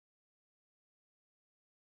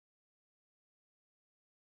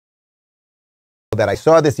that I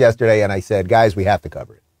saw this yesterday and I said, guys, we have to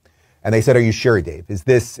cover it. And they said, are you sure, Dave? Is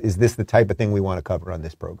this the type of thing we want to cover on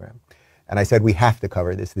this program? And I said, we have to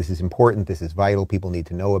cover this. This is important. This is vital. People need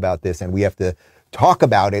to know about this. And we have to talk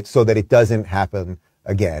about it so that it doesn't happen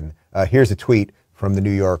again. Here's a tweet from the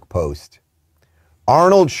New York Post.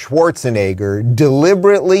 Arnold Schwarzenegger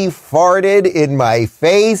deliberately farted in my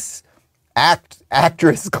face,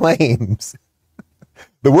 actress claims.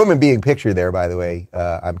 The woman being pictured there, by the way,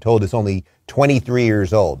 I'm told is only 23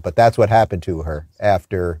 years old, but that's what happened to her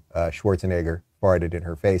after Schwarzenegger farted in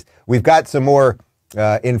her face. We've got some more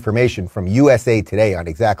information from USA Today on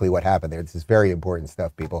exactly what happened there. This is very important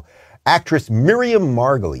stuff, people. Actress Miriam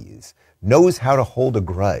Margolyes knows how to hold a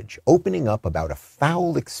grudge, opening up about a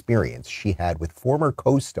foul experience she had with former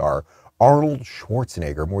co-star Arnold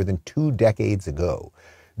Schwarzenegger more than 2 decades ago.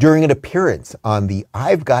 During an appearance on the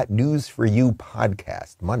I've Got News for You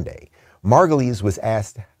podcast Monday, Margolyes was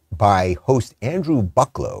asked by host Andrew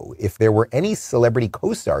Bucklow if there were any celebrity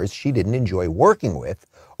co-stars she didn't enjoy working with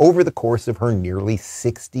over the course of her nearly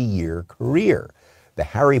 60-year career. The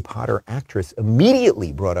Harry Potter actress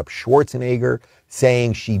immediately brought up Schwarzenegger,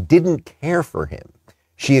 saying she didn't care for him.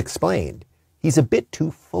 She explained, he's a bit too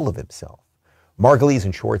full of himself. Margolyes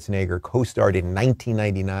and Schwarzenegger co-starred in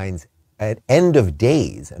 1999's At End of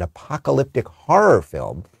Days, an apocalyptic horror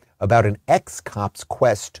film about an ex-cop's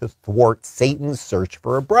quest to thwart Satan's search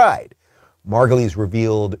for a bride. Margolyes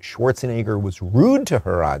revealed Schwarzenegger was rude to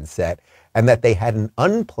her on set and that they had an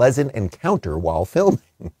unpleasant encounter while filming.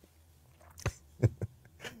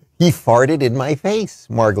 He farted in my face,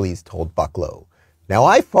 Margolyes told Bucklow. Now,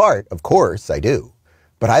 I fart, of course I do,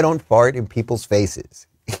 but I don't fart in people's faces.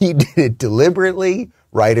 He did it deliberately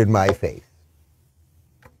right in my face.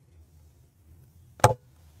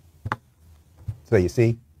 So you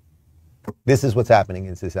see, this is what's happening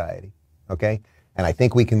in society, okay? And I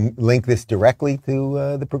think we can link this directly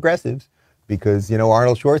to the progressives because, you know,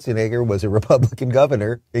 Arnold Schwarzenegger was a Republican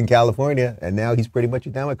governor in California, and now he's pretty much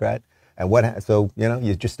a Democrat. And so, you know,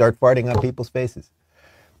 you just start farting on people's faces.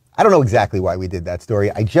 I don't know exactly why we did that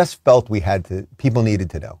story. I just felt people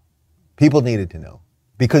needed to know. People needed to know.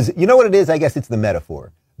 Because you know what it is? I guess it's the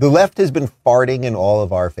metaphor. The left has been farting in all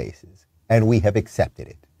of our faces, and we have accepted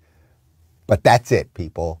it. But that's it,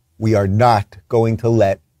 people. We are not going to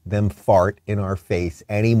let them fart in our face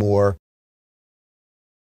anymore.